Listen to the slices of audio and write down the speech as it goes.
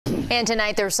And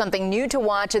tonight there's something new to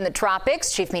watch in the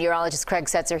tropics. Chief Meteorologist Craig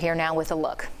Setzer here now with a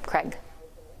look. Craig.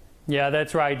 Yeah,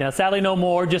 that's right. Now, Sally no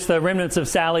more, just the remnants of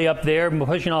Sally up there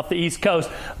pushing off the east coast.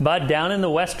 But down in the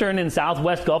western and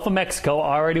southwest Gulf of Mexico,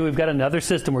 already we've got another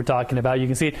system we're talking about. You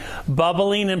can see it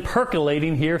bubbling and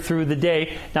percolating here through the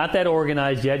day. Not that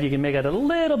organized yet. You can make out a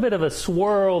little bit of a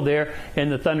swirl there in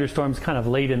the thunderstorms kind of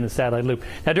late in the satellite loop.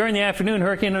 Now, during the afternoon,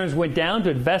 hurricane hunters went down to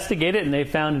investigate it, and they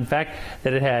found, in fact,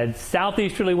 that it had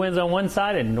southeasterly winds on one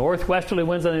side and northwesterly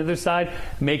winds on the other side,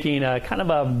 making kind of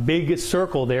a big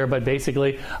circle there, but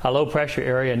basically a low pressure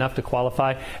area, enough to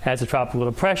qualify as a tropical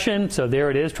depression. So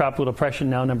there it is, tropical depression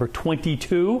now number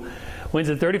 22. Winds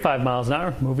at 35 miles an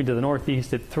hour, moving to the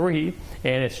northeast at 3,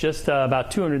 and it's just about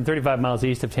 235 miles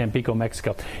east of Tampico,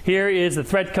 Mexico. Here is the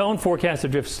threat cone, forecast to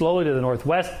drift slowly to the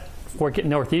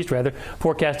northeast,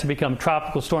 forecast to become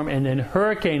tropical storm, and then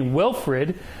Hurricane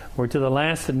Wilfred. We're to the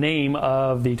last name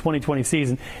of the 2020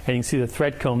 season, and you can see the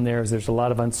threat cone there as there's a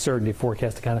lot of uncertainty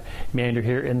forecast to kind of meander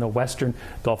here in the western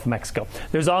Gulf of Mexico.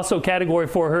 There's also Category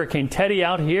 4 Hurricane Teddy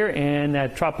out here and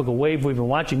that tropical wave we've been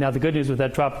watching. Now, the good news with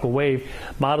that tropical wave,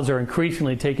 models are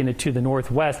increasingly taking it to the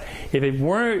northwest. If it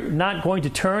were not going to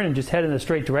turn and just head in a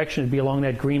straight direction, it'd be along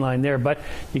that green line there, but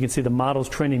you can see the models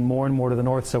trending more and more to the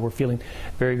north, so we're feeling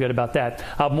very good about that.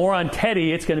 More on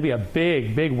Teddy. It's going to be a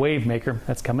big wave maker.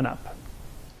 That's coming up.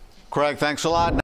 Craig, thanks a lot.